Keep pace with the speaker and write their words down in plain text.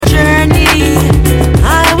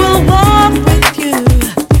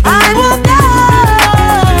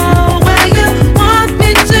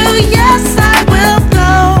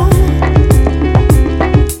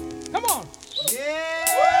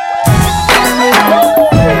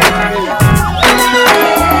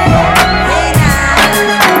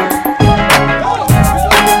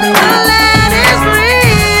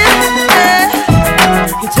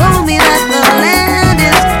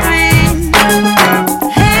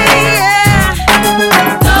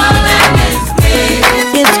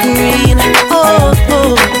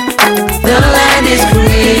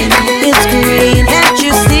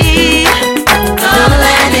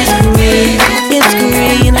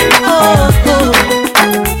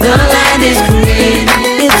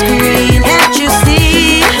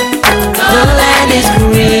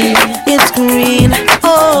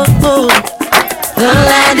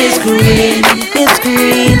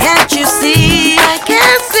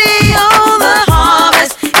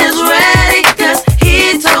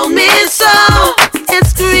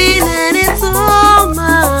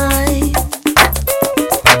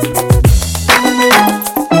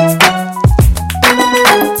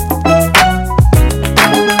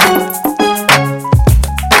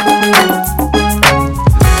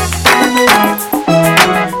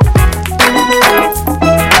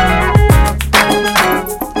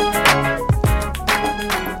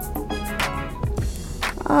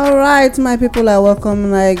All right, my people are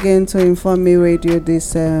welcome again to Inform Me Radio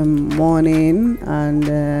this morning,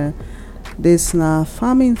 and this now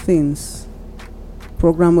farming things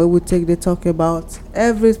program where we take the talk about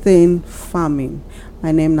everything farming.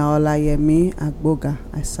 My name now Olayemi Agboga.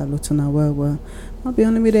 I salute you now well. I'll be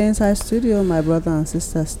only me the inside studio. My brother and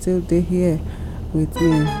sister still they here with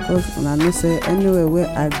me. Because I know say anywhere where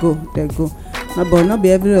I go, they go. No, but not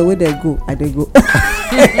be everywhere where they go, I they go.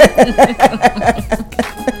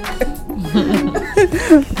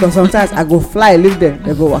 But sometimes I go fly, leave them,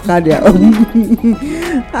 they go waka there. All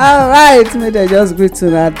right, may they just greet to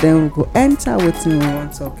that, then we go enter what we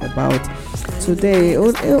want to talk about today.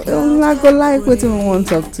 I go like what we want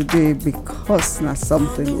to talk today because na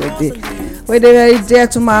something where they very dear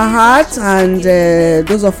to my heart, and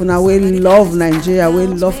those of una wey love Nigeria, wey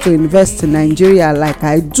love to invest in Nigeria like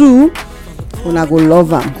I do, una go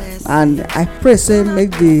love am. And I pray say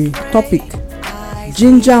make the topic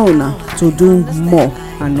ginger una to do more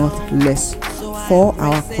and not less for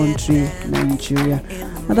our country Nigeria.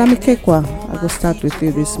 Madam Ikekwa, I go start with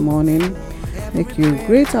you this morning. Make you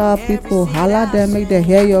greet our people, holler them, make them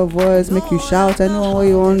hear your voice, make you shout anyone what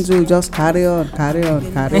you want to do, just carry on.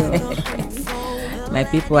 My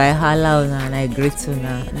people, I holler una and I greet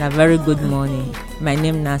una. And a very good morning. My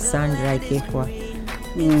name is Sandra Ikekwa.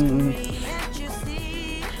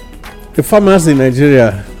 The farmers in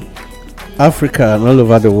Nigeria, Africa, and all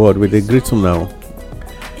over the world, we they greet you now.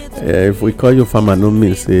 If we call you farmer, no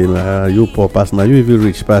mean say you poor pass, now you even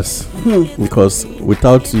rich pass. Because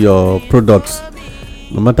without your products,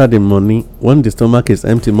 no matter the money, when the stomach is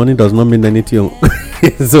empty, money does not mean anything.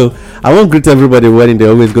 So I won't greet everybody when they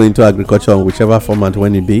always go into agriculture on whichever format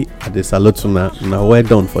when it be. At the salute now well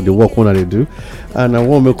done for the work one they do, and I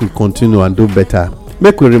want make we continue and do better.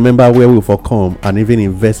 Make we remember where we for come and even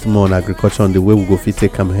invest more in agriculture and the way we go fit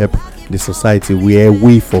take and help the society where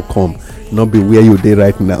we for come, not be where you dey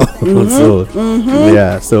right now.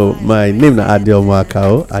 Yeah. So my name na Adio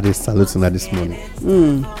Mwakao. I dey salute you this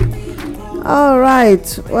morning. All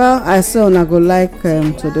right. Well, I say una go like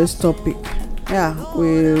today's topic. Yeah,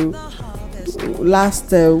 we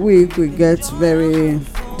last week we get very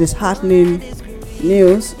disheartening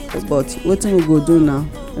news, but what we go do now?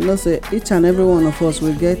 You know, say each and every one of us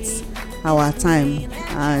will get our time,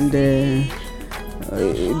 and the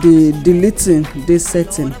deleting this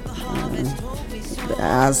setting,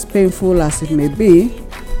 as painful as it may be,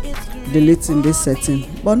 deleting this setting,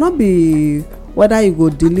 but not be whether you go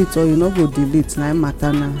delete or you not go delete, na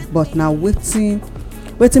matter now. But now waiting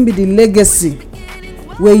be the legacy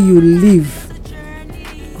where you live,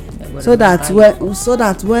 so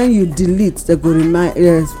that when you delete, they go remind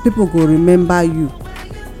people go remember you.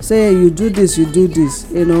 Say you do this,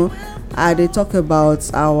 you know. They talk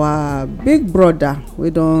about our big brother. We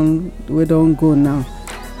don't go now.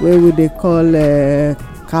 Where would they call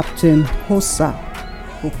Captain Hosa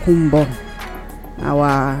Okumbo,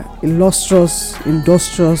 our illustrious,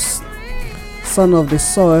 industrious son of the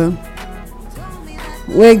soil,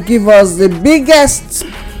 will give us the biggest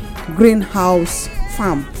greenhouse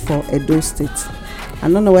farm for Edo State. I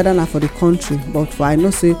don't know whether not for the country, but for I know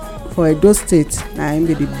say for Edo State, I am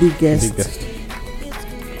the biggest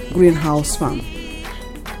greenhouse farm.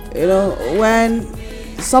 You know, when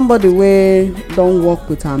somebody wey don't work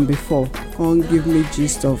with am before can't give me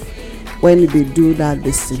gist of when they do that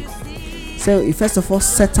this thing. So if first of all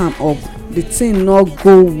set am up, the thing not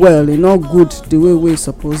go well, e not good the way we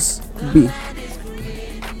suppose be.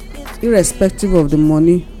 Irrespective of the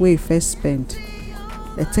money we first spend,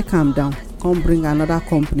 they take am down, come bring another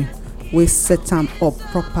company, we set am up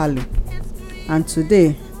properly. And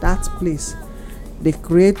today that place, they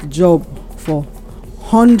create job for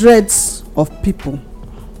hundreds of people.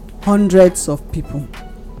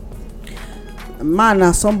 Man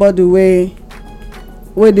na somebody way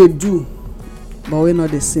they do, but we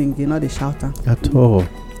not they sing, you know they shout At all.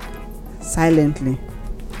 silently.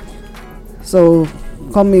 So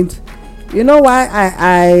comment. You know why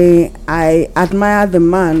I admire the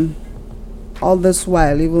man all this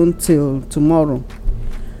while, even till tomorrow.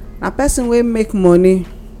 A person will make money,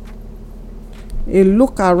 he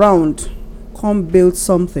look around, come build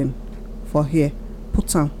something for here,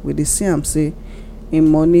 put am with the same say in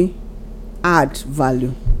money add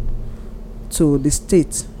value to the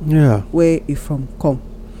state where it from come.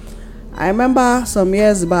 I remember some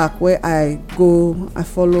years back where I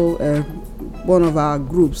follow one of our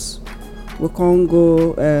groups. We can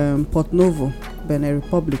go Port Novo, Benin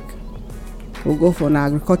Republic. We'll go for an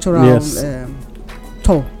agricultural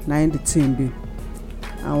tour, the team be.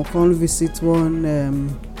 And we can visit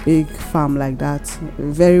one big farm like that,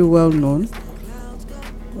 very well known.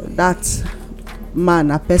 That man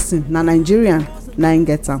na person na Nigerian na im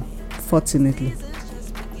get am, fortunately.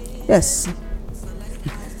 Yes.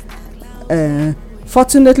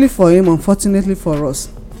 Fortunately for him, unfortunately for us,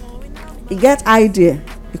 he get idea,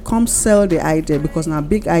 he come sell the idea because na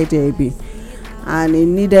big idea e be, and he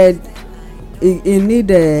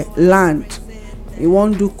need land. He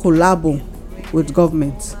wan do collabo with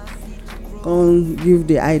government, come give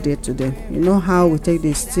the idea to them. You know how we take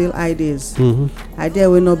dey steal ideas. Idea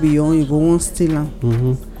wey no be your own, you go wan steal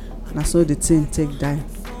am. Na so the thing take die.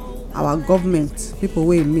 Our government, people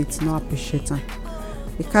wey meet, no appreciate am.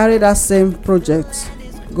 We carry that same project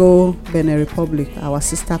go Benin Republic, our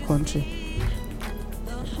sister country.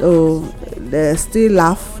 So they still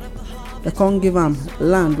laugh. They can't give am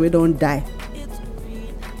land wey don die.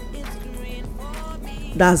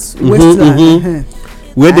 That's wasteland.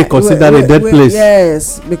 Where they consider a dead place.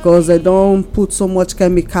 Yes, because they don put so much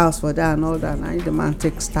chemicals for that and all that. Na the man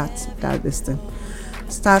take start that this thing.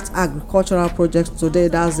 Start agricultural projects today.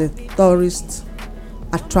 That's a tourist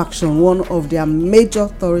attraction, one of their major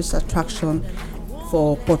tourist attraction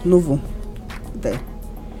for Port Novo there,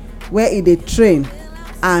 where e dey train.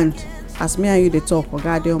 And as me and you dey talk,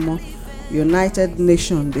 Oga Adeomo, United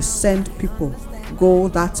Nations dey send people go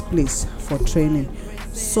that place for training.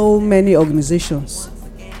 So many organizations,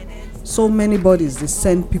 so many bodies dey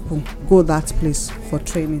send people go that place for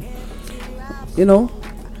training. You know,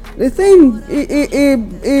 the thing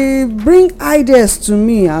it bring ideas to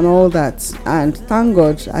me and all that, and thank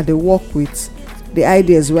God I dey work with the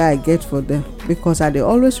ideas wey I get for them, because I dey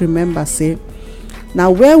always remember say na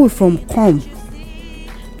where we from come,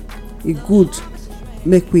 e good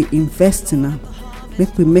make we invest in am,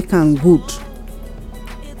 make we make am good,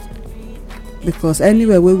 because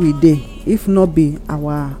anywhere wey we dey, if not be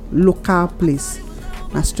our local place,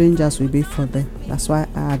 na strangers we be for them. That's why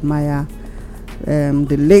I admire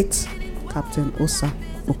the late Captain Osa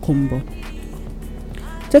Okombo.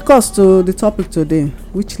 Take us to the topic today.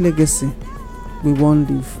 Which legacy we wan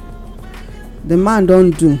leave? The man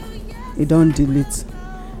don do, he don delete,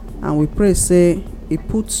 and we pray say he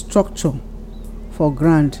put structure for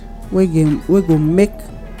ground wey go make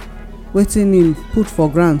wetin him put for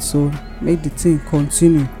ground, so make the thing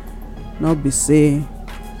continue, not be say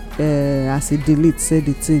as he delete, say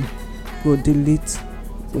the thing go delete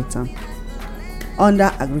with am.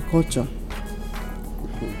 Under agriculture,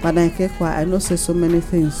 Madam Ikekwa, I know say so many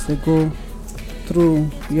things dey go through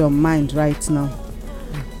your mind right now.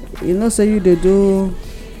 You know say you dey do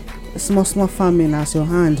small farming as your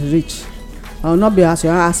hand reach, or not be as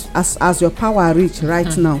your power reach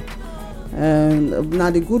right now.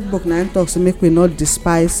 Na the good book na talk say make we not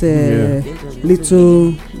despise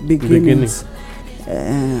little beginnings.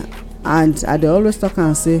 And I dey always talk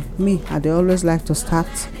and say, I dey always like to start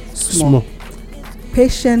small.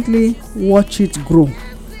 Patiently watch it grow.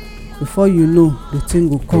 Before you know, the thing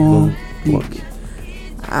will come big.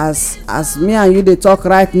 As me and you dey talk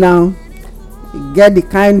right now, get the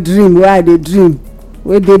kind dream where I dey dream,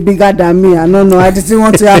 wey dey bigger than me. I don't know how the thing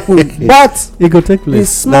want to happen, but it go take place.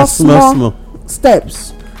 Small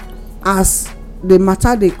steps. As the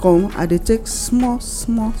matter dey come, I dey take small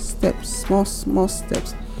steps, small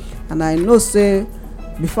steps, and I know say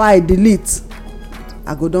before I delete,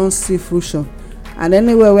 I go don see fruition. And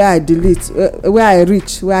anywhere where I delete, where I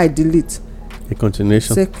reach, where I delete, a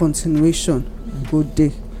continuation. Say continuation, good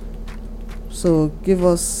day. So give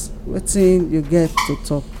us wetin you get to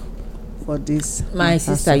talk for this. My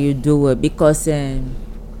sister, you do well, because they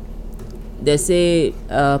say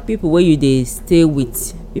people wey you dey stay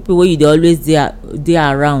with, people wey you dey always dey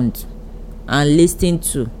around and lis ten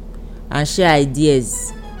to and share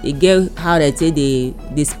ideas, e get how they say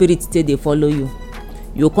the spirit take dey follow you.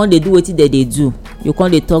 You come dey do wetin they dey do, you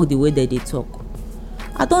come dey talk the way they dey talk.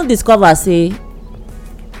 I don discover say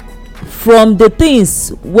from the things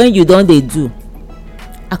when you don dey do,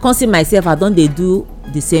 I come see myself, I don dey do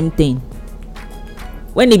the same thing.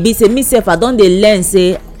 When e be say me sef, I don dey learn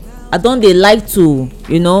say I don dey like to,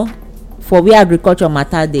 you know, for where agriculture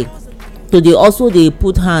matter dey, to dey also dey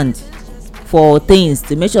put hand for things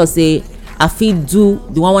to make sure say I fit do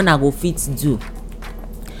the one I go fit do.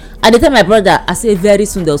 I dey tell my brother, I say very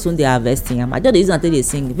soon they'll soon dey harvesting am. I just dey use am take dey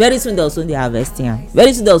sing. Very soon they'll soon dey harvesting am.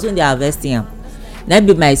 Very soon they'll soon dey harvesting am. Na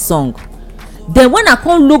be my song. Then when I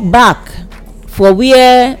come look back for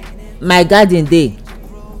where my garden dey,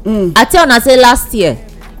 I tell una say last year,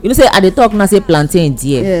 you know say I dey talk now say plantain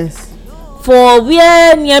there. Yes. For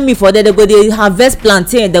where near me for there, they go dey harvest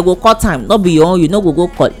plantain, they go cut am. No be your own, you no go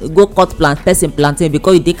cut person plantain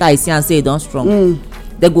because you take eye see am say e don strong.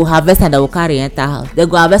 They go harvest and they go carry enter house. They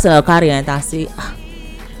go harvest and they go carry enter. Say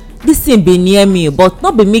this thing be near me but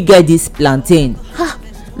no be me get this plantain.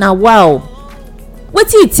 Na wow,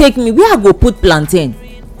 wetin e take me where I go put plantain?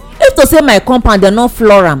 If to say my compound dem no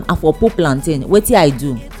floor am I for put plantain, wetin I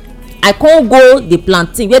do? I con go the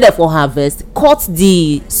plantain where dem for harvest, cut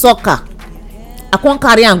the sucker, I con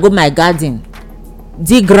carry am go my garden,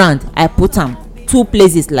 dig ground, I put am 2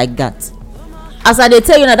 places like that. As I dey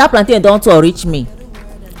tell you na that plantain don to reach me.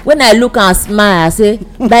 When I look and smile I say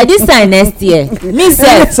by this time next year me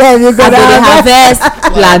sef I go dey harvest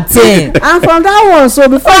plantain. And from that one so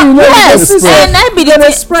before you know yes, and I be the dey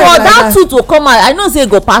thing spread for like that two to come out I know say e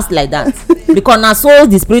go pass like that because na so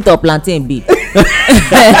the spirit of plantain be.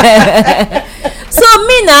 So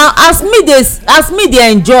me now as me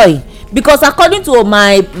dey enjoy, because according to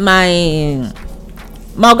my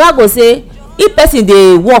oga go say if person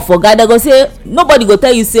dey work for garden go say nobody go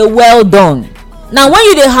tell you say well done. Now when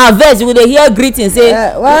you dey harvest you go dey hear greeting say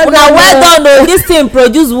well done o, this thing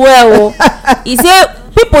produce well o. E say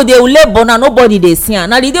people dey labour na nobody dey see am.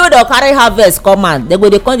 Na the day wey dem carry harvest come out dem go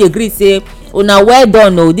dey come dey greet say una well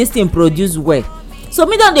done o, this thing produce well. So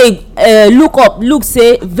me don dey look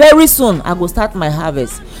say very soon I go start my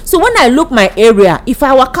harvest. So when I look my area, if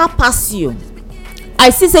I waka pass you I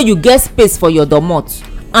see say you get space for your domot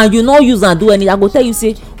and you no use am do anything, I go tell you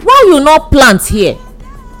say why you no plant here?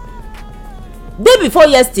 Day before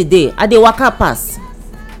yesterday I dey waka pass,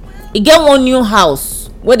 e get one new house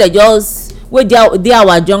wey dey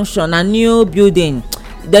our junction, na new building,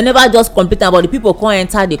 dem never just complete am but the people come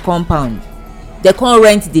enter the compound, dem come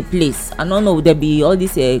rent the place. I no know, there be all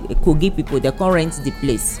these Kogi people, dem come rent the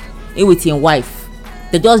place, he with him wife,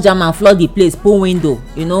 they just jam and flood the place, put window,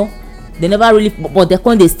 you know, they never really, but they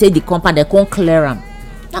come dey stay the compound, they come clear am.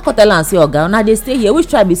 I come tell am say oga una dey stay here, which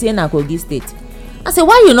tribe be say na Kogi state? I say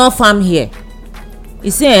why you no farm here? He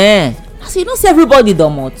say I say you know say everybody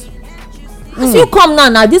domot. I say you come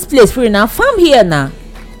now this place free now, farm here now.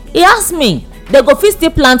 He ask me they go fit still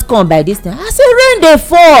plant corn by this time. I say rain dey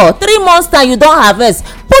fall, 3 months time you don harvest,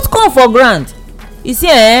 put corn for ground. He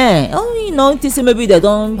say oh you know think say maybe they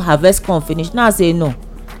don harvest corn finish. Now I say no,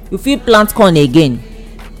 you fit plant corn again,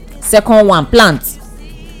 second one plant.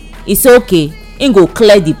 He say okay, him go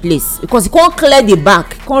clear the place because he can't clear the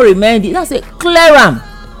back, can't remain the. I say clear am,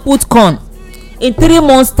 put corn. In 3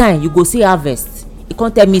 months time you go see harvest. He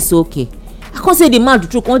can't tell me so okay. I can't say the man to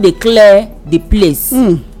true come dey clear the place,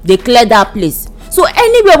 dey clear that place. So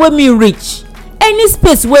anywhere wey me reach, any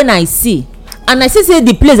space when I see and I see say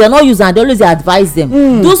the place dem no use am, I dey always advise them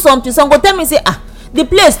do something. Some go tell me say the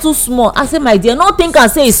place too small. I say my dear, no think am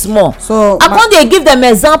say e small. So I come dey give them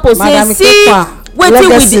example say see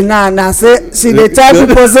wetin we dey na say she dey tell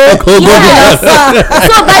people say yes.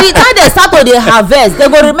 So by the time they start to dey harvest they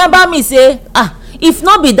go remember me say if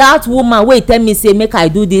no be that woman wey tell me say make I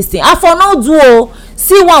do this thing I for no do o.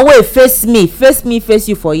 See one wey face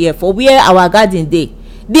you for here for where our garden dey,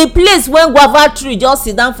 the place when guava tree just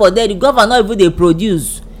sit down for there, the guava no even dey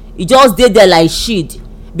produce, e just dey there like shade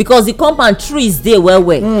because the compound trees dey well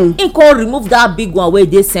well. He come remove that big one wey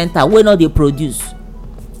dey center wey no dey produce.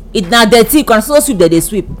 It na dirty can so sweep dem dey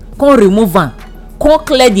sweep, come remove am, come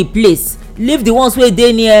clear the place, leave the ones wey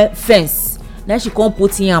dey near fence. Then she come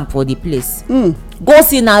put yam for the place. Go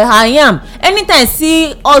see na her yam, anytime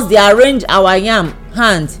see us dey arrange our yam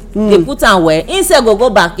hand dey put am well, insect go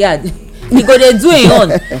backyard he go dey do him own.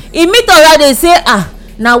 He meet oga dey say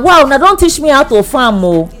na wow na don teach me how to farm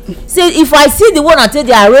o. Say if I see the one I take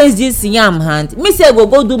dey arrange this yam hand, me say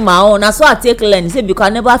go do my own. Na so I take learn. Say because I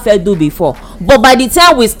never fit do before, but by the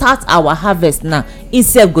time we start our harvest now,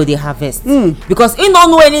 insect go dey harvest because he no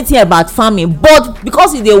know anything about farming, but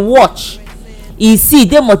because he dey watch, he see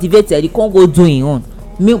dey motivated, he come go do him own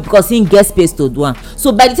because he get space to do am.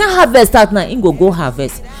 So by the time harvest start now, he go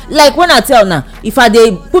harvest. Like when I tell now, if I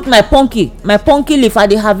dey put my pumpkin leaf, I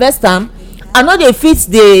dey harvest am, I no dey fit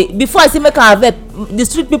the before I say make I harvest, the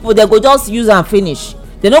street people they go just use am finish,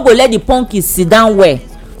 they no go let the pumpkin sit down well.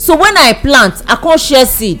 So when I plant I come share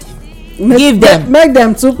seed give them, make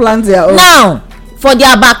them too plant their own. now for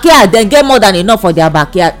their backyard dem get more than enough for their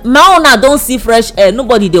backyard. My own na don see fresh air,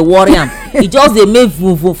 nobody dey worry am, e just dey make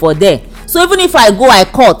vuvu for there. So even if I go I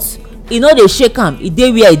cut, e no dey shake am, e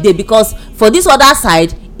dey where e dey because for this other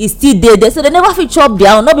side e still dey there, so they never fit chop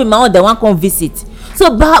their own. No be my own dem wan come visit.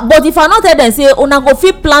 So but if I no tell dem say una go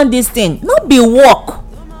fit plant this thing, no be work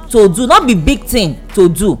to do, no be big thing to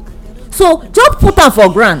do, so just put am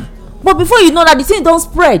for ground. But before you know that the thing don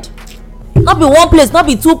spread, no be one place, no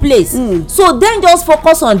be two place. So dem just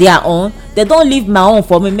focus on their own, they don leave my own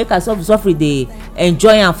for me, make I suffer dey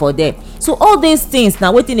enjoy am for there. So all these things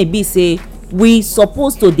na wetin e be say we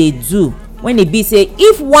suppose to dey do when e be say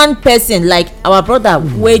if one person like our brother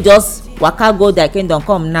wey just waka go their kingdom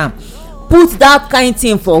come now put that kind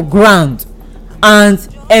thing for ground and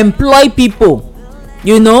employ people,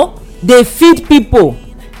 you know, dey feed people,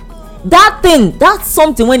 that thing, that's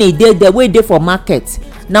something when e dey there wey dey for market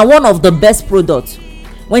na one of the best products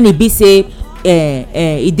when e be say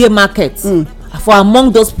e dey market. For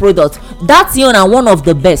among those products, that thing na one of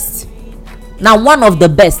the best, na one of the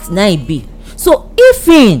best na e be. So if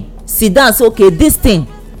him sit down say okay this thing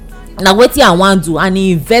na wetin I wan do and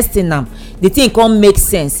he invest in am, the thing come make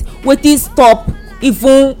sense, wetin stop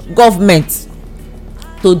even government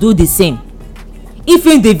to do the same? If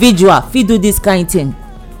individual fit do this kind thing,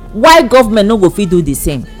 why government no go fit do the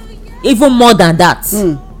same, even more than that?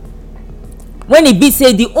 When e be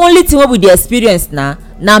say the only thing wey we dey experience na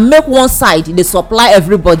make one side dey supply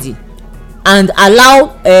everybody and allow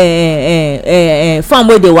farm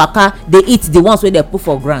wey dey waka dey eat the ones wey dey put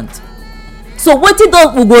for ground. So wetin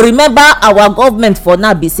we go remember our government for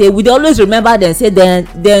now be say we dey always remember dem say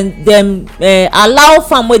dem allow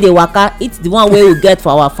farm wey dey waka eat the one wey we get for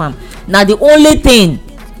our farm. Na the only thing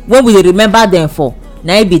wey we dey remember dem for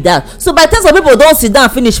na it be that. So by the time some people don sit down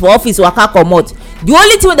finish for office waka comot, the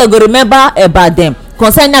only thing wey dem go remember about dem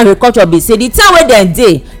concerning agriculture be say the time wey dem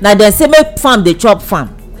dey na dem say make farm dey chop farm.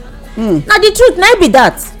 Na the truth na it be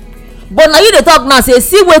that. But na you dey talk now say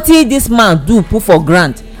see wetin this man do put for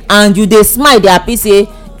ground and you dey smile dey happy say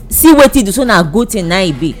see wetin do, so na good thing na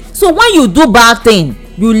e be. So when you do bad thing,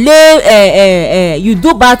 you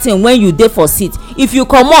do bad thing when you dey for seat, if you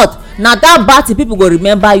comot na that bad thing people go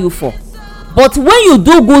remember you for. But when you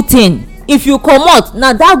do good thing, if you comot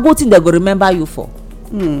na that good thing they go remember you for.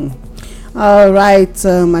 All right,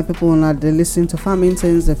 my people, now they listen to Farming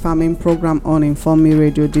Things, the farming program on Inform Me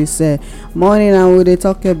Radio this morning, and we dey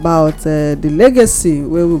talk about the legacy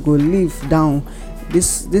where we go live down.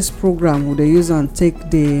 This program we dey use and take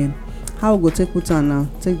the how we go take put on now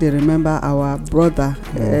take the remember our brother.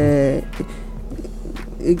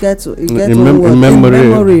 It get in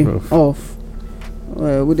memory of.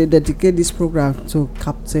 We dey dedicate this program to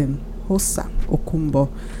Captain Hosa Okumbo,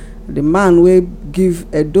 the man wey give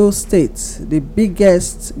Edo State the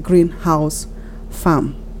biggest greenhouse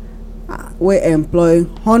farm wey employ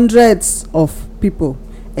hundreds of people,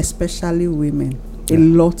 especially women. A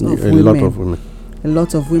lot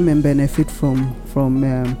of women benefit from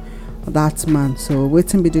that man. So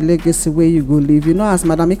wetin be the legacy wey you go leave? You know, as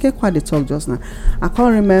Madam Ikekwa dey talk just now, I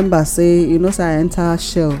can't remember say, you know, say I enter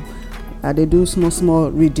Shell, I dey do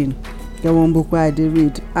small reading, get one book where I dey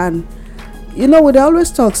read, and you know we dey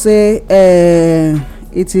always talk say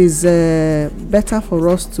it is better for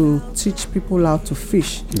us to teach people how to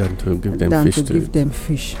fish than to give them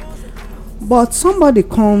fish. But somebody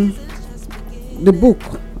come the book,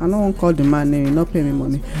 I no wan call the man name, he no pay me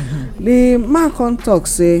money. The man come talk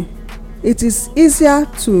say it is easier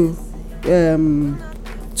to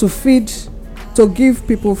give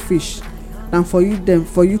people fish than for you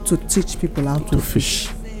to teach people how to fish.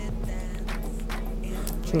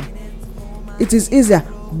 True. It is easier,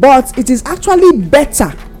 but it is actually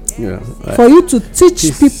better for you to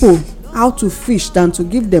teach people how to fish than to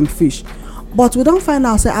give them fish. But we don't find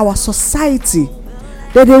out say our society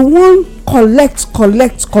they want collect,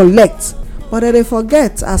 but they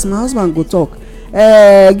forget, as my husband go talk,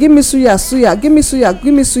 give me suya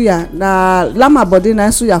na llama body na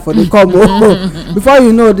suya for the come. Before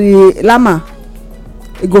you know, the llama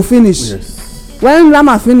it go finish. Yes. When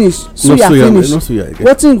llama finish, suya finish,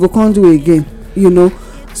 wetin go come do again, you know?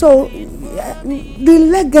 So the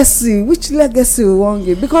legacy, which legacy we wan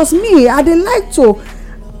give? Because me, I dey like to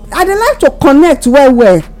connect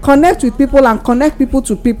well, connect with people and connect people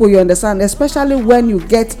to people, you understand? Especially when you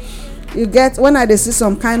get when I dey see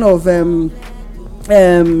some kind of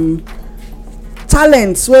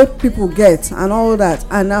talents where people get and all that,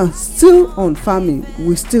 and now still on farming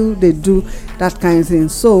we still dey do that kind of thing.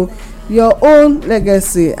 So your own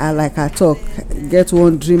legacy, like I talk, get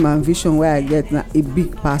one dream and vision where I get na a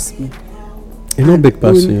big pass me. E no big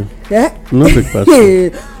pass you. Yeah, no big pass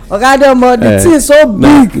you. Oga Adeomo, the thing so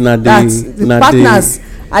big that the partners,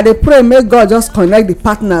 I dey pray make God just connect the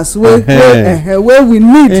partners wey we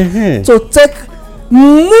need to take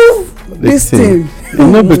move this thing.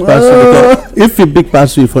 No big pass you, because if e big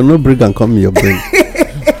pass you, for no bring am come your brain,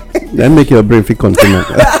 then make your brain fit contain it.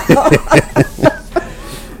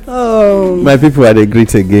 Oh, my people, I dey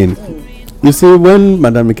greet again. You see, when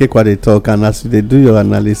Madam Ikekwa dey talk and as you dey do your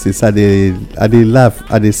analysis, I dey laugh,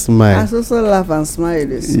 I dey smile. I also laugh and smile.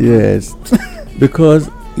 Yes, because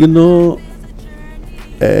you know,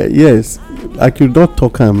 yes, like you don't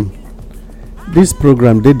talk this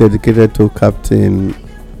program they dedicated to Captain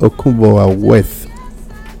Okunbo Worth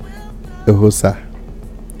Ehosa.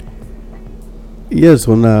 Yes,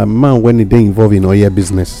 when a man when they involved in oil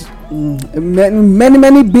business.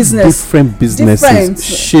 Many business. Different businesses.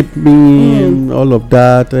 Shipping, all of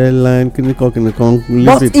that, airline,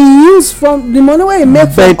 but he used from the money where he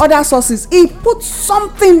made from other sources. He put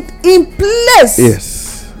something in place.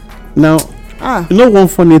 Yes. Now, you know one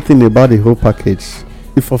funny thing about the whole package?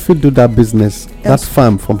 If I fit do that business, that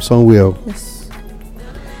farm from somewhere, yes,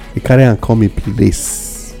 he carry and come in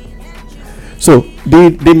place. So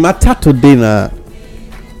the matter today now.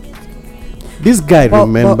 This guy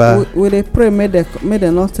remember. But we pray may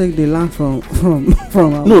they not take the land from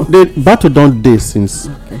no, the battle don't day since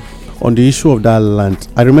on the issue of that land.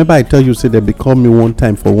 I remember I tell you say they become me one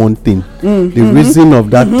time for one thing. The reason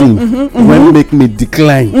of that thing when make me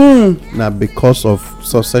decline now because of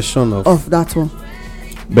succession of that one.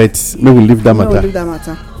 But no, we leave that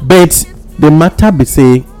matter. But the matter be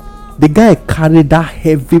say the guy carried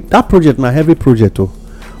that project now heavy project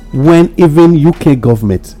when even UK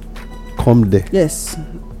government come there. Yes.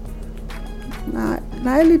 Now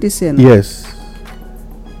early this year. Yes.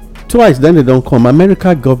 Twice then they don't come.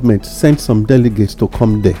 America government sent some delegates to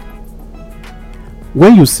come there.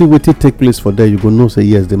 When you see what it take place for there, you go know say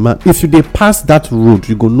yes the man. If you dey pass that road,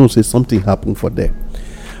 you go know say something happen for there.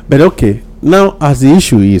 But okay, now as the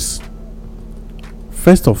issue is,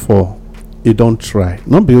 first of all, you don't try.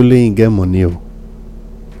 Not be only in get money.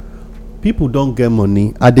 People don't get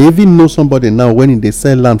money. I they even know somebody now when they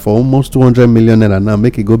sell land for almost 200 million naira now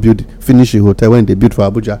make it go finish a hotel when they build for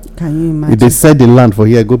Abuja. Can you imagine? If they sell the land for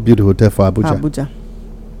here, go build a hotel for Abuja.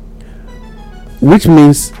 Which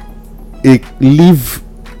means it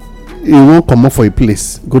won't come up for a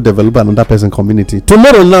place, go develop another person community.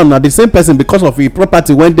 Tomorrow now the same person because of a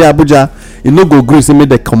property when they Abuja, you know go agree say make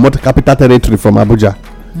they comot capital territory from Abuja.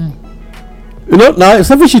 You know now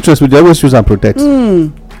selfish interest will they always choose and protect.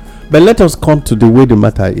 But let us come to the way the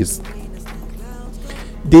matter is.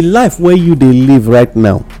 The life where you they live right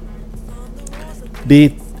now,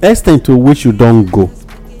 the extent to which you don't go,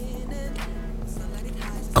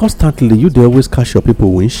 constantly you they always catch your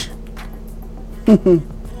people wish.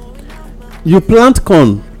 You plant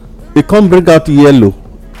corn, it can't bring out yellow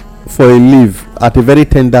for a leaf at a very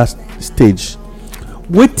tender stage.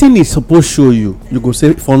 Waiting is supposed to show you. You go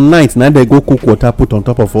say for night now they go cook water put on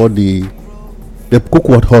top of all the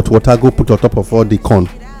cook hot water go put on top of all the corn.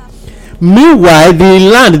 Meanwhile the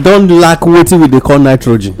land don't lack waiting with the corn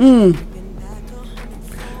nitrogen.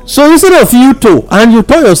 So instead of you to and you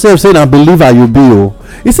tell yourself say na believer you be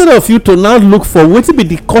instead of you to now look for wetin be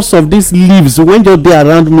the cause of these leaves when just dey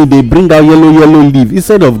around me they bring out yellow leaf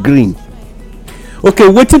instead of green. Okay,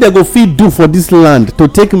 wetin they go fit do for this land to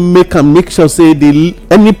take make sure say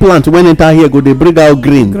any plant when enter here go they bring out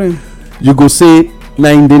green. You go say now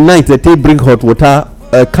in the night they take bring hot water,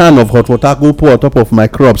 a can of hot water go pour on top of my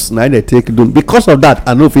crops. Now they take do because of that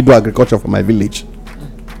I know if you do agriculture for my village.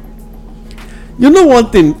 You know one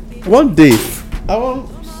thing, one day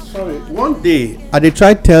I dey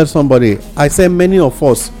try tell somebody, I say many of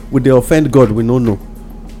us we dey offend God we no know,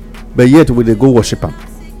 but yet we dey go worship am.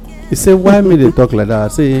 He say why me dey talk like that? I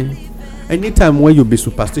say anytime when you be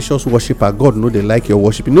superstitious worshiper, God no dey like your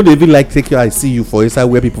worship. No dey even like take your eye see you for inside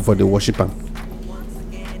where people for dey worship am.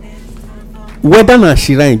 Whether na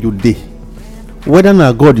shrine you dey, whether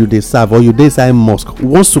na God you dey serve or you dey inside mosque,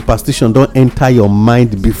 once superstition don enter your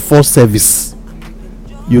mind before service,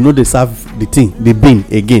 you know they serve the thing, the being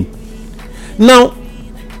again. Now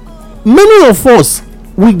many of us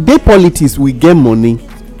we dey politics, we get money,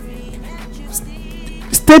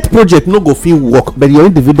 state project no go fit work, but your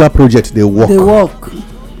individual project dey work.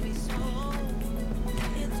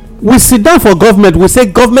 We sit down for government, we say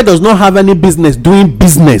government does not have any business doing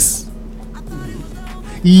business,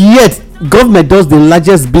 yet government does the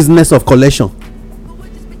largest business of collection.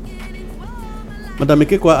 Madam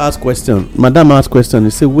Ikekwa ask question. Madam ask question.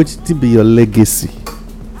 He say, "Which be your legacy?"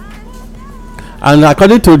 And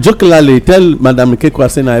according to Jokulale, tell Madam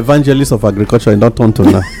Ikekwa say, "Na evangelist of agriculture and don't turn to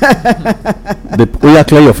now."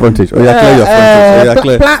 Clear your frontage. Clear your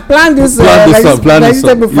frontage. Plan this. Plan this.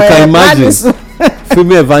 You can imagine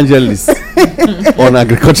female evangelist on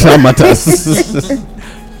agricultural matters.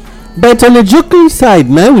 But on the joking side,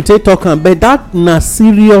 now we take talk but that na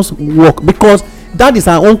serious work because that is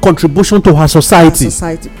our own contribution to her society.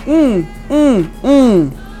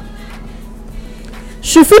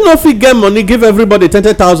 She fit no fit get money give everybody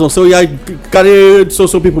 20,000 so you carry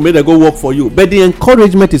so people make dem go work for you, but the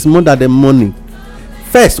encouragement is more than the money.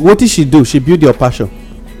 First, what did she do? She build your passion,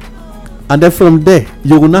 and then from there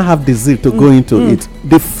you will not have the zeal to go into it.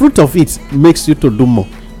 The fruit of it makes you to do more.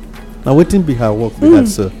 na wetin be her work be that,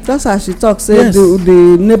 sir. Just as she talk say Yes.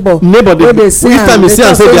 the neighbor dey see each time you see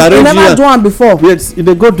am say they arrange never here. do am before. Yes,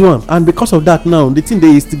 they go do am, and because of that now the thing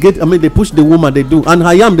dey instigate, I mean they push the woman, they do, and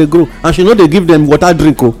her yam dey grow, and she no dey give them water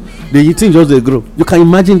drink o, the thing just dey grow. You can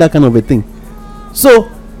imagine that kind of a thing. So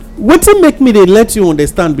wetin make me dey let you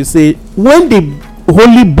understand be say when the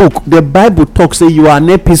holy book, the Bible talk say you are an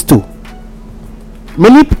epistle,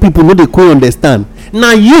 many people no dey quite understand.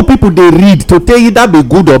 Na you people dey read to tell you that be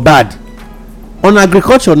good or bad. On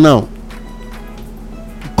agriculture now,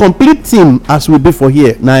 complete team as we be for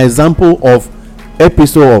here na example of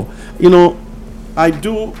episode of, you know,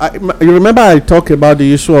 you remember I talk about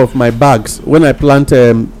the issue of my bags when I plant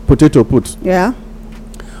potato put. Yeah.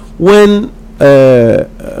 When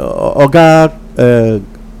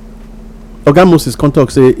Oga Moses come talk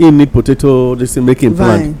say he need potato, this thing make him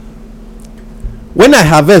plant. When I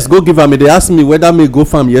harvest go give am, they ask me whether me go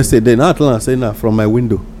farm yesterday. Now I tell am say na from my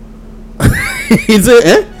window. He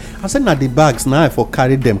say I said na the bags now I for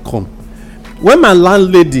carry them come. When my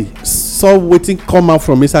landlady saw wetin come out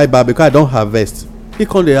from inside bag because I don harvest, he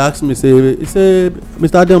come dey ask me say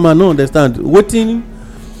Mr. Adeoma, I no understand wetin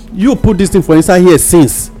you put this thing for inside here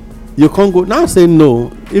since you can't go now. Say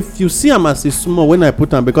no, if you see am as e small when I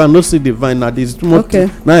put am, because I no see the vine, na the small okay.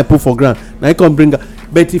 Now I put for ground, now I come bring am.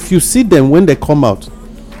 But if you see them when they come out,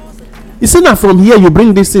 you say na from here you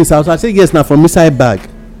bring these things out. I say yes, na from inside bag.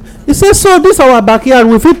 He say so this our backyard,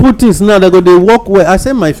 we fit put things now, they go dey work well. I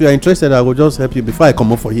say if you are interested I go just help you before I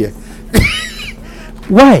come up for here.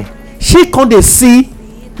 Why she come dey see?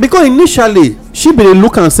 Because initially she be dey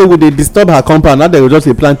look and say we dey disturb her compound, now they go just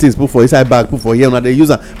dey plant things put for inside bag, put for here, now they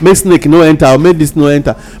use am make snake no enter or make this no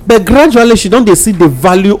enter. But gradually she don dey see the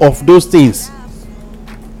value of those things.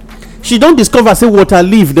 She don discover say water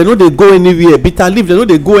leaf they no dey go anywhere, bitter leaf they no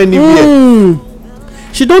dey go anywhere.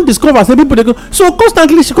 She don discover say people dey go, so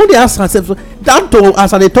constantly she come dey ask herself down to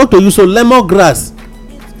as I dey talk to you. So lemongrass,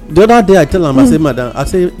 the other day I tell am, I say madam, I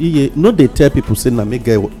say iye no dey tell people say na me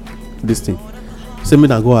get this thing, say me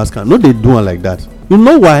na go ask am, no dey do am like that. You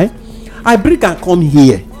know why? I bring am come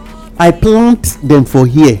here, I plant them for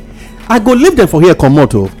here, I go leave them for here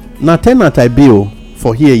comot o, na ten ant I be o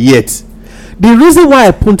for here yet. The reason why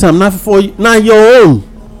I put am na your own.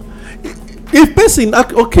 If person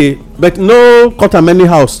okay, but no cut am any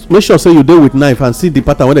house, make sure say you dey with knife and see the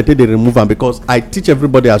pattern when they take dey remove am, because I teach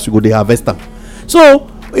everybody as you go dey harvest am. So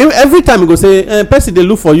every time you go say person dey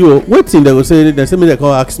look for you, wetin they go say? They say me they come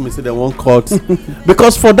ask me say they wan cut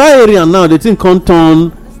because for that area now the thing come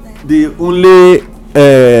turn the only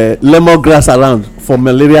lemongrass around for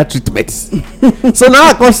malaria treatment. So now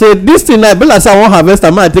I come say this thing now be like say I wan harvest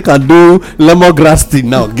am, I take and do lemongrass thing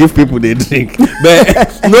now give people dey drink.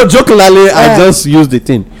 But no jokingly I just use the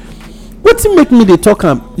thing. Wetin make me dey talk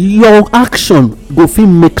am? Your action go fit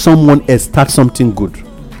make someone else start something good,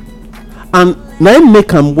 and na im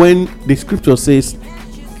make am when the scripture says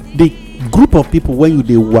the group of people when you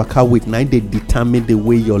dey waka with na im dey determine the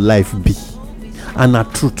way your life be, and na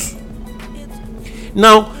truth.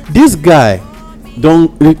 Now this guy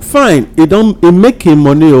don fine, he make him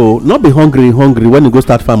money o, not be hungry when he go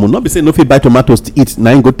start farm o, not be say no fit buy tomatoes to eat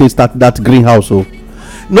na him go take start that greenhouse o.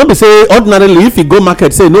 No be say ordinarily if he go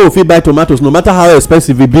market say no fit buy tomatoes no matter how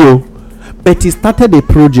expensive e be o, but he started a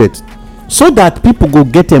project so that people go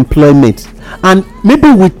get employment, and maybe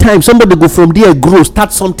with time somebody go from there grow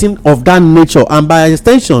start something of that nature, and by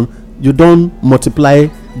extension you don multiply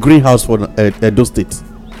greenhouse for Edo State.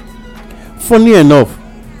 Funny enough,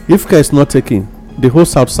 if care is not taken, the whole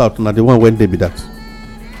south na the one when they be that.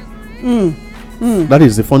 That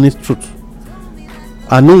is the funny truth.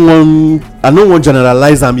 I no want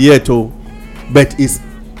generalize am yet o, but it's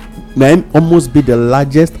may almost be the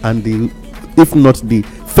largest and the, if not the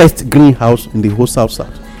first greenhouse in the whole south.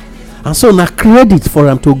 And so na credit for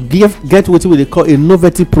am to get wetin we dey call a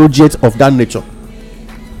innovative project of that nature.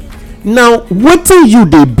 Now wetin you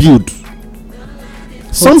dey build,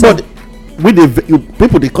 somebody with the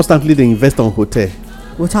people dey constantly dey invest on hotel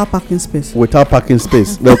without parking space.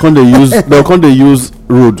 They'll come dey use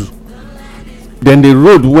road. Then the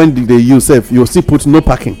road when they use sef, you still put no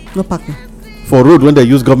parking for road. When they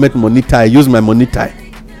use government money tie, use my money tie.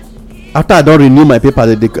 After I don renew my paper,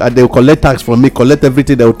 they will collect tax from me, collect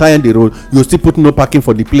everything, they will tie in the road. You still put no parking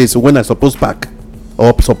for the place when I suppose park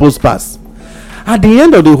or suppose pass. At the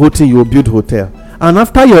end of the whole thing, you will build hotel, and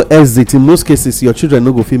after your exit, in most cases your children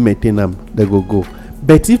no go fit maintain them, they go.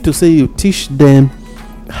 But if to say you teach them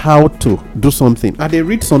how to do something, I dey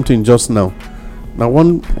read something just now. Now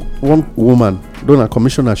one woman, don a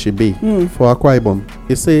commissioner she be for Akwa Ibom,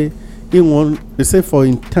 they say for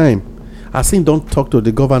in time, as him don talk to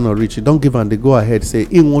the governor reach, he don give am the go ahead say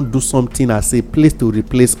he wan do something as a place to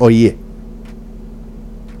replace oil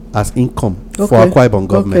as income for Akwa Ibom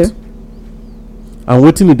government. And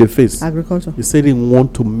wetin he dey face? Agriculture. He said he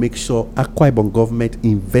want to make sure Akwa Ibom government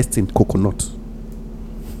invest in coconut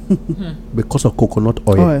because of coconut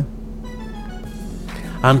oil.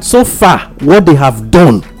 And so far what they have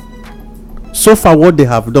done,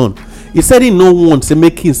 he said he no want to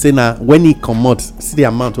make him say na when he comot see the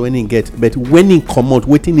amount when he get, but when he comot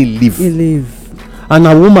wetin he leave. And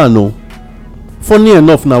a woman, no, funny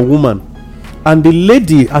enough, na woman. And the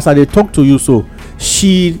lady, as I dey talk to you, so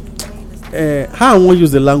she how I wan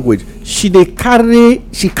use the language, she carry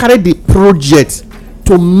the project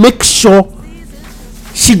to make sure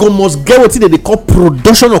she must get wetin they call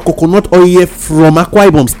production of coconut oil from Akwa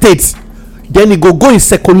Ibom state. Then e go in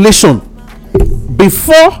circulation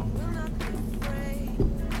before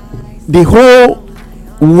the whole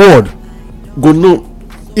world go know.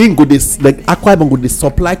 In go this, like Akwa Ibom go dey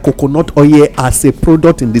supply coconut oil as a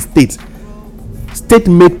product in the state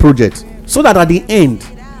made project, so that at the end,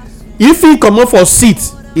 if he comot for seat,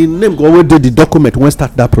 him name go always dey the document when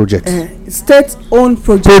start that project. State owned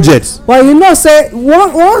project. But you know, say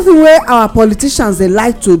one thing wey our politicians they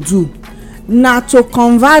like to do na to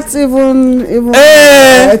convert even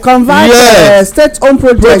state owned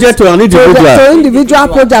project to individual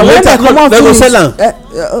project. When they come out finish,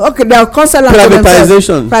 okay, they'll cancel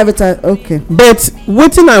privatization. Okay. But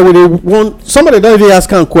wetin I would want, somebody don even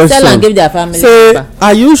ask am question. Tell am give their family say member.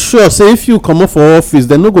 Are you sure say if you comot for office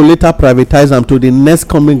dem no go later privatize am to the next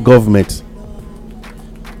coming government?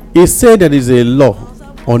 He said there is a law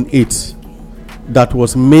on it that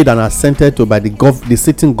was made and assented to by the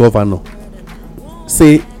sitting governor.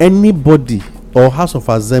 Say anybody or House of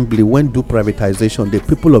Assembly when do privatization, the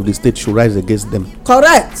people of the state should rise against them.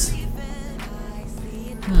 Correct.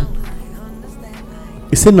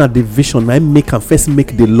 He said na the vision I make and first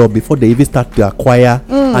make the law before they even start to acquire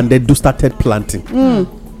and then do started planting.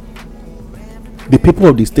 The people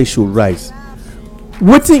of the state should rise.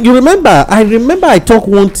 Waiting, you remember? I remember I talked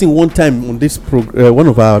one time on this one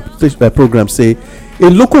of our programs. Say a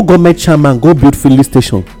local government chairman go build filling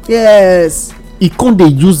station. Yes. He can't they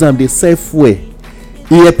use them, they sell fuel.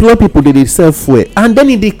 He employ people, they sell fuel. And then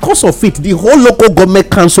in the course of it, the whole local government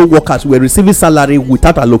council workers were receiving salary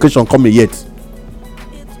without allocation coming yet.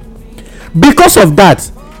 Because of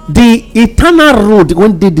that, the eternal road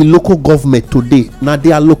when they the local government today, now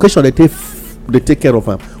the allocation they take care of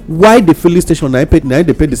them. Why the filling station now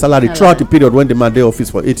they pay the salary throughout the period when the man dey office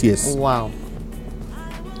for 8 years. Wow.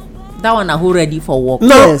 That one na who ready for work? No,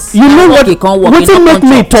 yes. You know what? Wetin make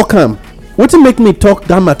me talk am? Wetin make me talk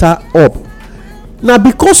that matter up? Now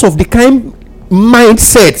because of the kind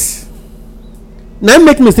mindset. Now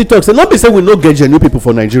make me still talk. Say not be say we no get genuine people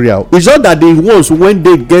for Nigeria. It's just that the ones when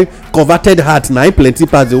they get converted heart, now plenty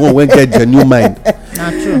pass the one when get genuine mind.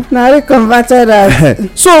 Not true. Now they converted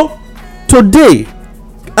heart. So today,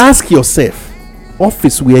 ask yourself,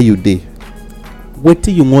 office where you dey,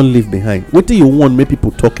 wetin you want leave behind, wetin you want make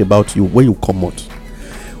people talk about you when you come out,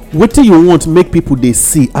 wetin you want make people they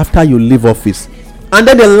see after you leave office. And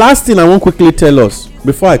then the last thing I want quickly tell us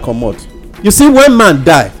before I come out, you see when man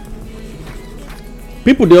die,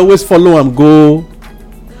 people they always follow am go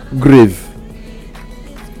grave.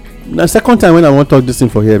 Na second time when I want talk this thing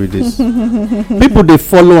for here with this. People they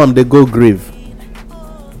follow am they go grave,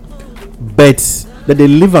 but that they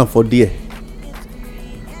leave am for there.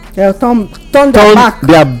 They'll turn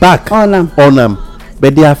their back on them,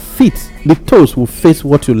 but their feet, the toes will face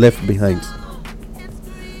what you left behind.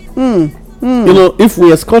 You know, if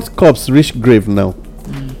we escort corpse reach grave now,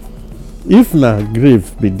 if na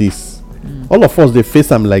grave be this, all of us they face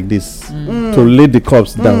them like this to lay the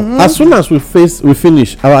corpse down. As soon as we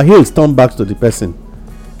finish, our heels turn back to the person,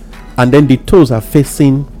 and then the toes are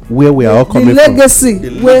facing where we are all coming from. The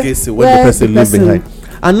legacy where the person leave behind.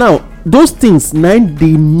 And now those things na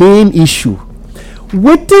the main issue.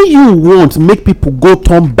 Wetin you want make people go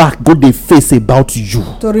turn back, go dey face about you,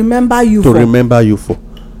 to remember you for,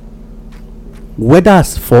 whether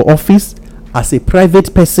as for office, as a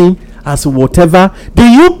private person, as whatever. Do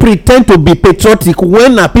you pretend to be patriotic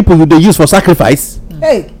when na people you dey use for sacrifice?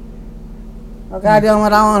 Hey, okay, I don't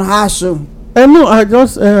want that one harsh. No, I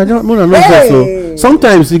just more than that. So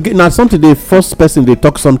sometimes na something the first person they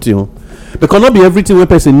talk something, because not be everything one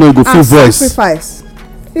person know go full voice. Sacrifice.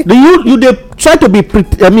 Do you they try to be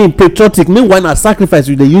patriotic? Meanwhile, na sacrifice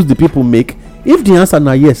you they use the people make. If the answer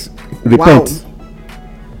na yes, repent. Wow.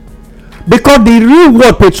 Because the real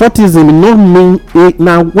word patriotism no mean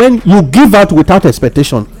now when you give out without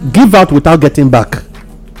expectation, give out without getting back.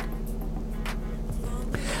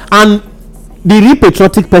 And the real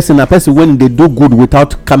patriotic person na person when they do good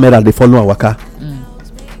without camera dey follow am waka.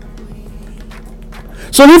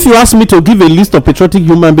 So if you ask me to give a list of patriotic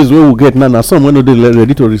human beings wey we get now, na some wey no dey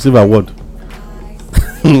ready to receive award.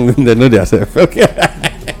 They know themselves. Okay.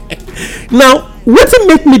 Now wetin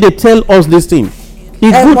make me dey tell us this thing?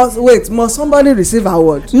 Must somebody receive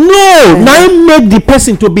award? No, na im make the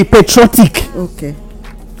person to be patriotic. Okay.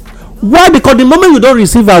 Why? Because the moment you don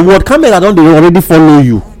receive award, camera don dey already follow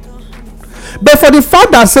you. But for the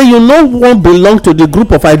fact that say you no wan belong to the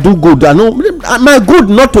group of I do good, I know my good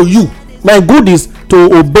not to you. My good is to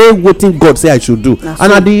obey wetin God say I should do.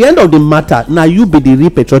 And at the end of the matter, na you be the real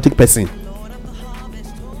patriotic person.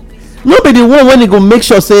 No be the one when he go make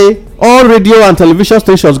sure say all radio and television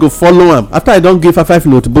stations go follow am. After I don give 5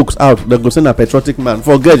 notebooks out, they go say na patriotic man.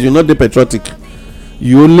 Forget, you no dey patriotic.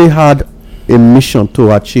 You only had a mission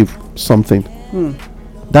to achieve something.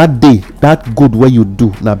 That day, that good wey you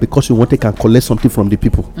do na because you wan take and collect something from the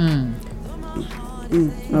people.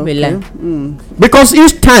 Okay. Because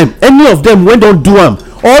each time any of them wey don do am,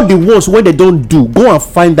 all the ones wey they don do, go and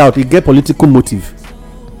find out e get political motive.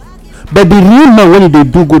 But the real man when e dey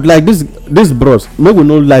do good, like this bros, make we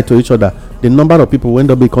no lie to each other, the number of people wey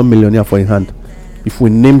don become millionaire for im hand, if we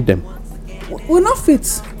name them, we no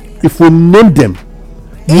fit. If we name them,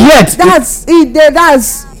 yet that's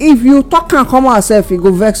if you talk am come out sef, e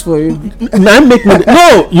go vex for you. Na make me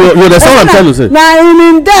no, you understand what I'm trying to say. Na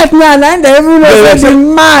in death now, na dem even know say the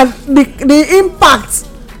man, the impact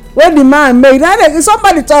wey the man make. Na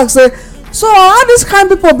somebody talk say, so all these kind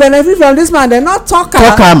people benefit from this man, dem not talk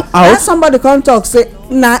am out. Then somebody come talk say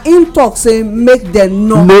na him talk say make dem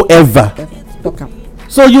no ever talk am.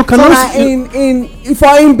 So you cannot. So in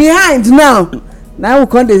for him behind now. Now we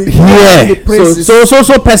come dey praise.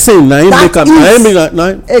 So person na him make am. Na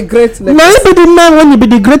a great legacy. Na him be the man when you be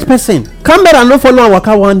the great person. Camera no follow am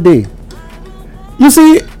waka one day. You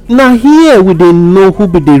see, na here we dey know who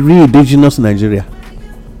be the real indigenous Nigeria.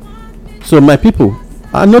 So my people,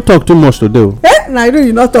 I no talk too much today. Na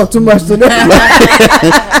you not talk too much today.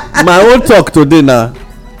 My own talk today na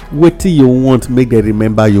wetin you want make dem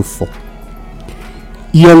remember you for.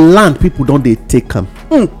 Your land people don dey take am.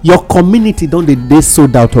 Your community don dey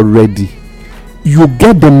sold out already. You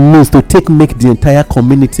get the means to make the entire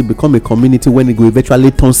community become a community when e go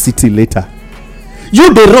eventually turn city later.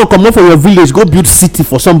 You dey run comot for your village go build city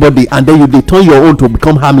for somebody, and then you dey turn your own to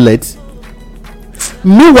become hamlet.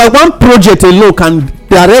 Meanwhile, one project alone can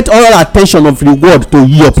direct all attention of the world to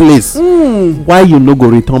your place. Why you no go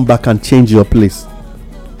return back and change your place?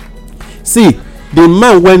 See, the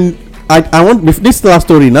man when I want this last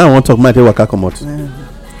story now, I want to talk matter waka comot.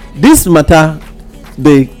 This matter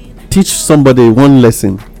dey teach somebody one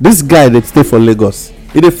lesson. This guy dey stay for Lagos,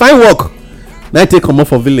 he dey find work, na take comot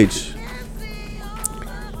for village.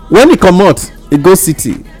 When he comot, he go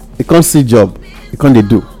city, he come see job, he come dey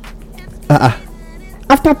do.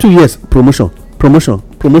 After 2 years, promotion.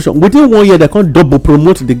 Within 1 year, they come double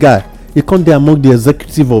promote the guy. He come there among the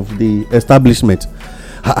executive of the establishment.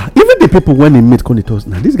 Even the people when he meet come dey talk,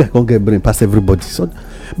 now this guy can't get brain pass everybody. So,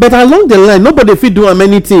 but along the line, nobody fit do him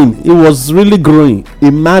anything. He was really growing.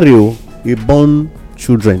 He marry, he born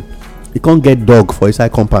children. He can't get dog for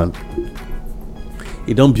inside compound.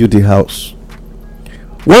 He don't build the house.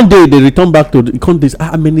 One day they return back to this.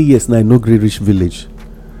 How many years now? No great rich village.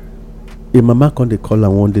 A mama come dey call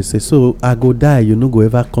am one day say, so I go die, you no go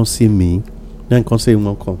ever come see me. Then come say you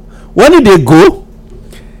won't come. When did they go?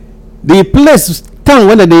 The place town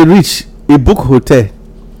when they reach, he book hotel.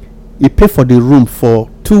 He pay for the room for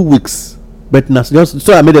 2 weeks. But now just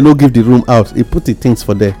so I made them no give the room out. He put the things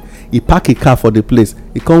for there. He pack a car for the place.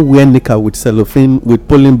 He can't wear knicker with cellophane with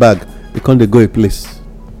polling bag. He can't dey go a place.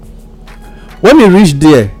 When he reach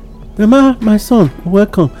there, Mama, my son,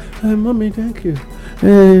 welcome. Mommy, thank you.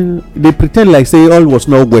 They pretend like say all was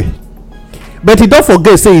not well, but he don't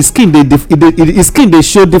forget say his skin they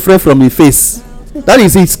show different from his face. That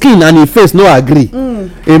is his skin and his face no agree.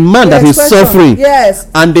 A man that is suffering, yes,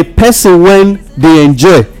 and the person when they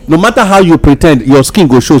enjoy, no matter how you pretend, your skin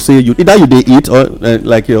go show say you either you they eat or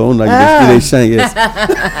like your own, like they shine. Yes,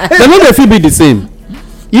 they no dey fit be the same.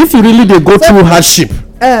 If you really they go through hardship,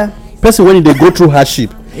 person when they go through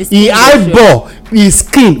hardship, he eyeball his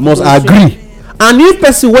skin must agree. And if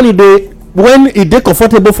person when he dey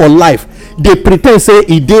comfortable for life, they pretend say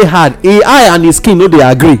he dey hard, his eye and his skin no dey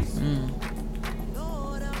agree.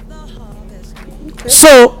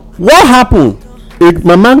 So what happen? If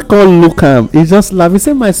my man come look am, he just laugh. He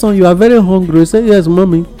say, my son, you are very hungry. He say, yes,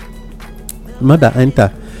 mommy. Mother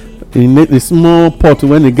enter. He make the small pot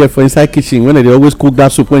when they get for inside kitchen, when they always cook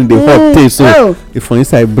that soup when they hot taste. So if for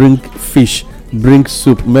inside bring fish, bring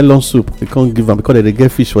soup, melon soup. He can't give am because they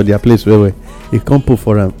get fish for their place where he can't put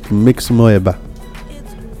for am. He make small eba.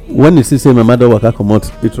 When he see say my mother waka comot,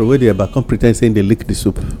 he throw away the eba, come pretend saying they lick the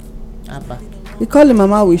soup. He call him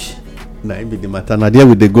mama wish. Na him be the matter. Na there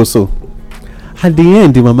we dey go so. At the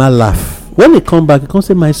end, the mama laugh. When he come back, he come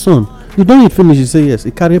say, my son, you don't eat finish. He say yes.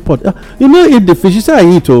 He carry pot. You know eat the fish. He say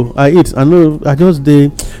I eat. Oh, I eat. I know. I just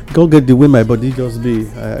dey go get the way my body just be.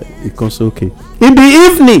 It comes okay. In the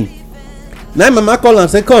evening, now mama call and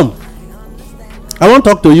say, come. I want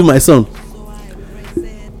talk to you, my son.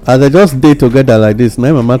 As they just dey together like this,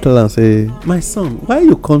 now mama tell and say, my son, why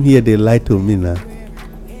you come here? They lie to me now.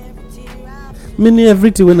 Meaning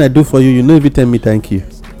everything when I do for you, you know, every tell me thank you.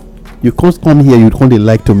 You can't come here. You can't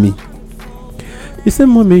lie to me. He said,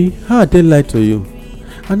 mommy, how they lie to you?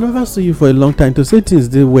 I never see you for a long time to say things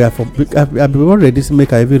the way I've been already to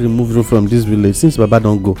make I even remove you from this village since Baba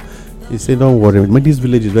don't go. He said, don't worry, this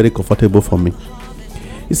village is very comfortable for me.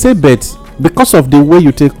 He said, but because of the way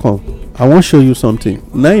you take come, I want to show you something.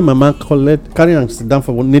 Now mama carry and sit down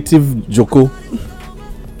for native Joko.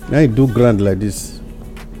 Now he do grand like this.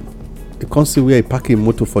 You can't see where he park a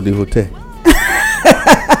motor for the hotel.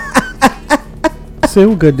 Say,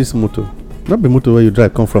 who get this motor? Not the motor where you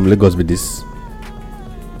drive come from Lagos with this.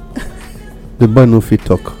 The boy no fit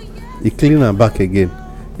talk. He clean and back again.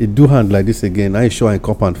 He do hand like this again. I show and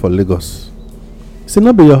compound for Lagos. He say,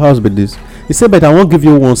 not be your house with this. He said, but I won't give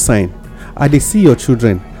you one sign. I dey see your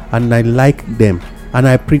children and I like them. And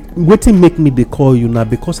I waiting make me they call you now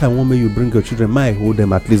because I want me you bring your children. I hold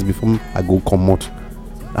them at least before I go come out.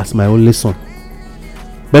 That's my only son.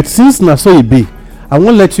 But since now so it be, I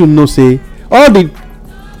won't let you know say all the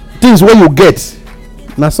things where you get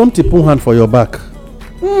now something put hand for your back.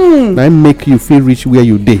 Now make you feel rich where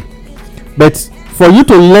you dey. But for you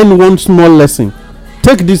to learn one small lesson,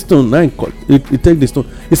 take this stone. Now he take this stone.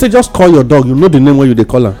 He say just call your dog. You know the name where you dey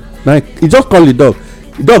call am. Now he just call the dog.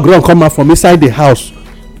 The dog run come out from inside the house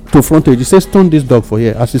to front edge. He say stone this dog for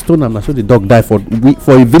here. As he stone am, now so the dog die for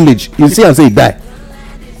a village. You see and say he die.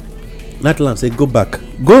 Natlan say go back.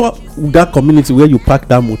 Go that community where you park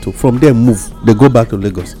that motor. From there move. They go back to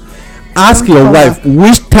Lagos. Ask your wife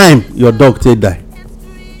which time your dog take die.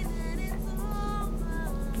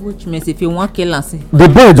 Which means if you want kill and see. The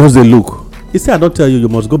boy just dey look. He say I don't tell you you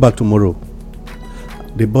must go back tomorrow.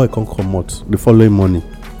 The boy can't come out the following morning.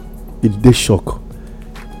 He dey shock.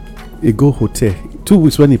 He go hotel. 2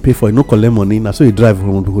 weeks when he pay for it, no collect money. Now so he drive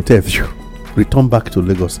from the hotel. Return back to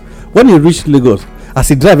Lagos. When he reach Lagos, as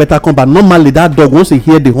he drive better come back. Normally that dog once he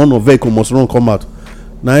hear the horn of vehicle must run come out.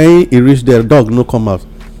 Now he reach there, dog no come out.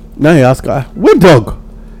 Now he ask her, what dog?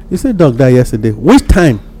 He said dog died yesterday. Which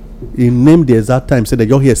time? He named the exact time. Said that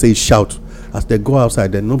you hear say he shout. As they go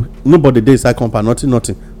outside, then nobody dey inside compound,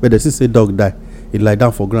 nothing. But they still say dog die. He lie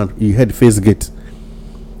down for ground. He head face gate.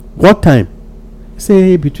 What time?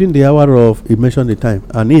 Say between the hour of, he mentioned the time,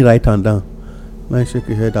 and he write am down. Now he shake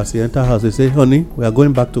his head as he enter house. He say, honey, we are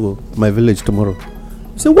going back to my village tomorrow.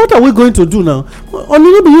 He say, what are we going to do now?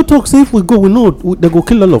 Honey, maybe you talk, say if we go, we know they go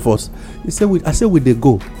kill all of us. He say, I say we they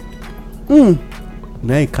go.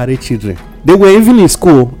 Now he carry children. They were even in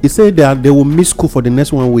school. He said that they will miss school for the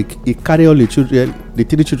next 1 week. He carry all the children, the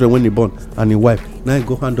 3 children when he born, and his wife. Now he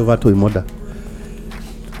go hand over to his mother.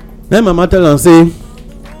 Then mama tell am say,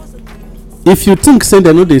 if you think say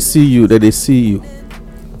they know they see you, that they see you.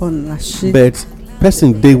 But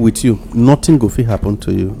person dey with you, nothing go fit happen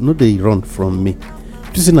to you. No, they run from me.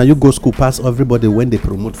 You see now you go school pass everybody when they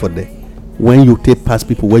promote for them. When you take past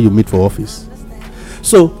people where you meet for office.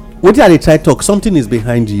 So what are they try talk? Something is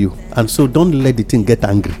behind you, and so don't let the thing get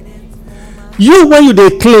angry. You when you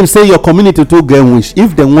they claim say your community to get wish,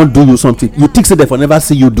 if they won't do you something, you think say they for never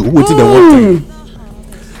see you do what they want to you.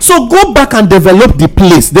 So go back and develop the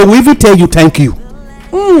place. They will even tell you thank you.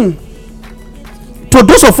 To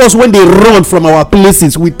those of us when they run from our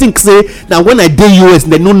places, we think say now when I dey US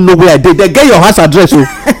they don't know where I dey. They get your house address.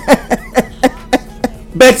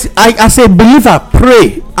 But I as a believer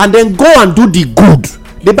pray and then go and do the good.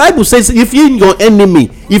 The Bible says if you your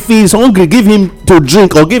enemy, if he is hungry, give him to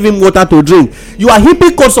drink or give him water to drink. You are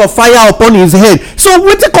heaping coals of fire upon his head. So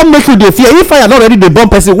what come make you dey fear? If fire not already dey burn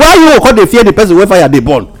person, why you call dey fear the person where fire dey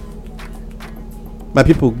burn? My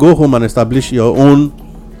people, go home and establish your own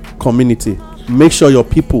community. Make sure your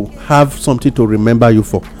people have something to remember you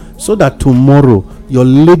for, so that tomorrow your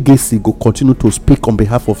legacy go continue to speak on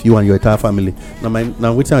behalf of you and your entire family.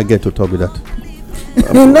 Now wetin I get to talk with that?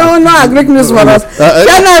 No agric news for us.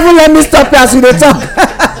 Can not even let me stop here as you dey talk.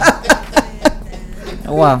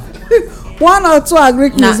 Wow. 1 or 2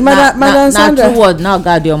 agric news, Madam Sandra. True word. Now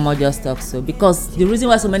God your mother just talk so, because the reason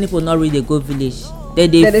why so many people not really go village, they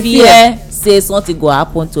fear say something go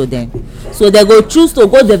happen to them, so they go choose to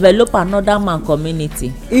go develop another man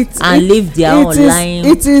community and leave their own lying.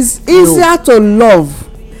 It is easier to love,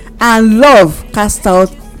 and love cast out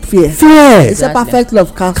fear. It's a perfect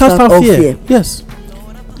love cast out of fear. Yes.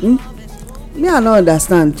 Me I no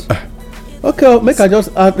understand. Okay, make I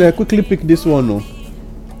just quickly pick this one. No,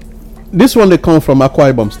 this one they come from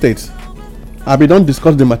Akwa Ibom State. I be don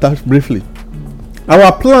discuss the matter briefly.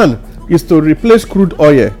 Our plan is to replace crude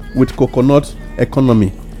oil with coconut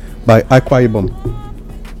economy by Akwa Ibom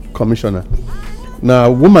commissioner.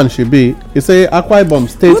 Now, woman should be. He say Akwa Ibom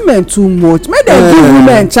State. Women too much. Make them give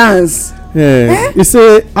women chance. Yeah. He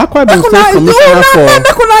say Akwa Ibom State commissioner for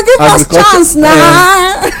agriculture. Chance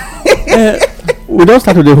now. We don't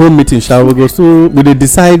start with the whole meeting, shall we go? So we dey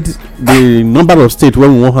decide the number of states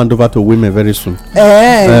when we want hand over to women very soon.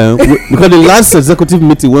 Because the last executive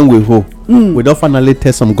meeting when we hold, we don't finally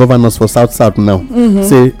tell some governors for South now.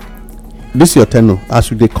 Say this your tenure.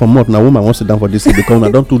 As you dey come out now, woman wants to down for this because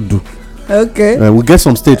I don't do. Okay. We get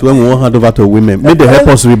some states when we want hand over to women. May they help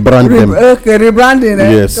us rebrand them. Okay, rebranding.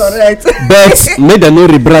 Yes. Correct. But may they no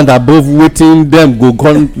rebrand above waiting them go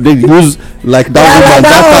con. They use like that woman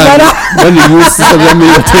that time when they use 7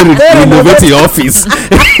 million to renovate the office.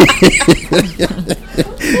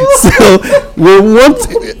 So we want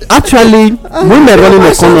actually women running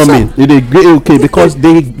economy. They okay because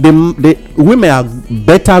they women are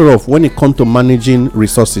better off when it comes to managing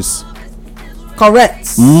resources.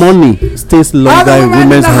 Correct. Money stays longer in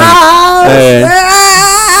women's hands.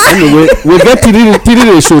 Anyway, we get 3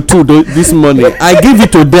 ratio 2 this morning. I give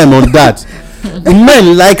it to them on that.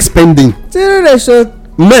 Men like spending. 3 ratio.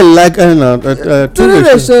 Men like 2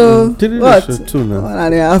 ratio 2 now.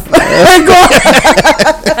 1.5.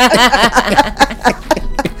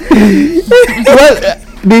 Well,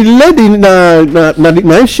 the lady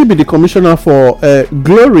na she be the commissioner for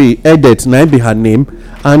Glory Edet, na be her name,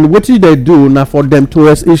 and wetin they do na for them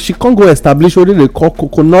to she can go establish what they call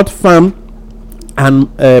coconut farm and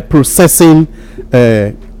processing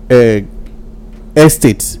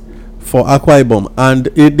estate for Akwa Ibom, and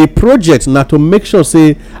the project na to make sure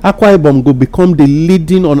say Akwa Ibom go become the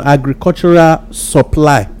leading on agricultural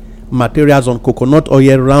supply materials on coconut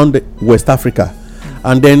oil around West Africa.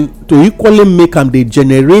 And then to equally make them they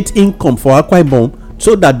generate income for Akwa Ibom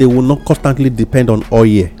so that they will not constantly depend on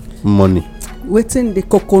oil money. Waiting the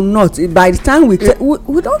coconut. By the time we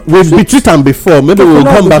don't. We've treated them before. Maybe we'll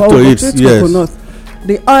come back to it. Yes. Coconut.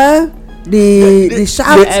 The oil, the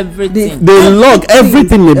shaft, everything. They log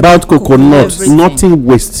everything about coconut. Nothing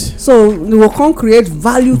waste. So we will come create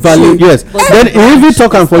value. Chain. Yes. Then if you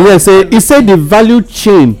talk and for here say the value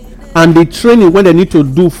chain and the training when they need to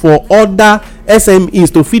do for other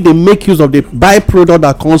SMEs to feed they make use of the byproduct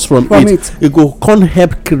that comes from it. It go can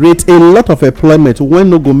help create a lot of employment when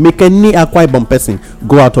no go make any Akwa Ibom person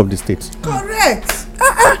go out of the state. Correct.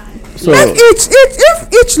 So like if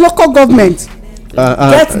each local government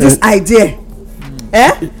gets this idea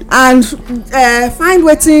and find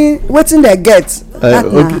wetin they get, that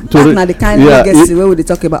na the kind legacy wey we dey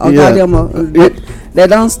talk about. They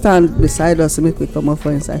don't stand beside us make we come up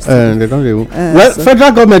for inside. They don't. Well,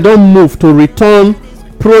 federal government don't move to return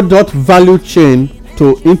product value chain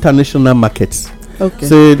to international markets. Okay.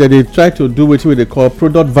 So that they try to do what they call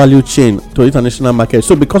product value chain to international markets.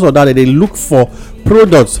 So because of that, they look for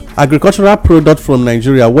products, agricultural products from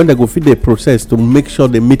Nigeria when they go feed the process to make sure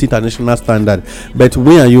they meet international standard. But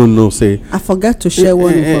we and you know, say I forgot to share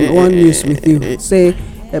one news with you. Say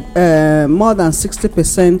more than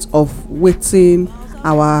 60% of waiting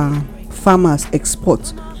our farmers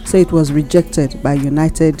export, say it was rejected by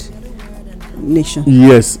United Nations.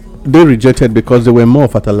 Yes, they rejected because they were more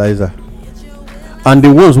fertilizer, and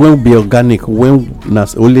the ones when be organic when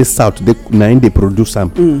nas only south they produce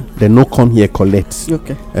them. They no come here collect.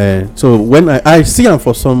 Okay. So when I see them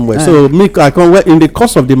for somewhere, so I can in the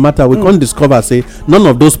course of the matter we can't discover say none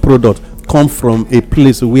of those products come from a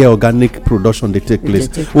place where organic production they take place.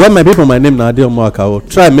 When my people, my name na Adeomo Akao,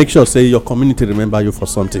 try make sure say your community remember you for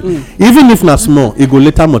something. Even if not small, it go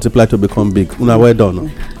later multiply to become big. Una well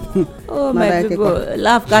done. Oh my people,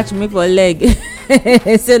 laugh catch me for leg.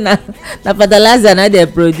 Say na fertilizer na they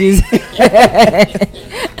produce.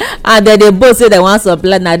 And then they both say they want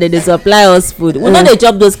supply, now they supply us food. We no dey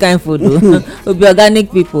chop those kind food o. We be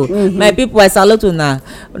organic people. My people, I salute una.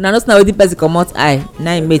 Una know say na wetin person comot eye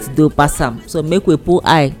na im mate do pass am. So make we put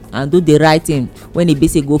eye and do the right thing when e be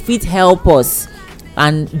say go fit help us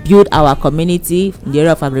and build our community in the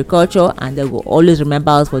area of agriculture, and they will always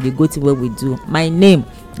remember us for the good thing wey we do. My name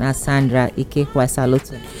na Sandra Ikekwa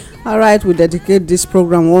Salute. All right, we dedicate this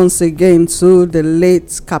program once again to the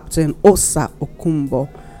late Captain Osa Okumbo,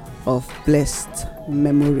 of blessed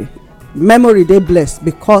memory dey blessed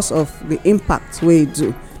because of the impact wey e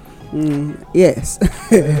do. Yes.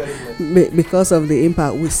 Because of the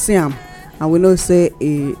impact we see am, and we know say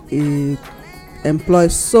e employ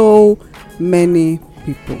so many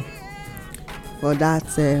people for that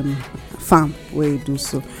farm wey e do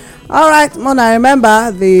so. Alright, una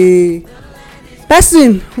remember the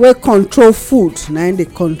person wey control food na im dey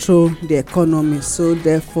control the economy, so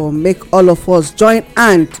therefore make all of us join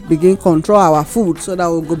hand begin control our food so that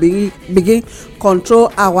we go begin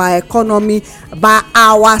control our economy by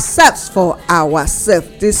ourselves for ourselves.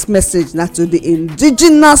 This message na to the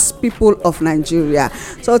indigenous people of Nigeria.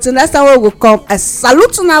 So till next time we go come, I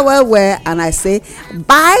salute una well well and I say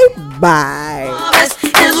bye bye.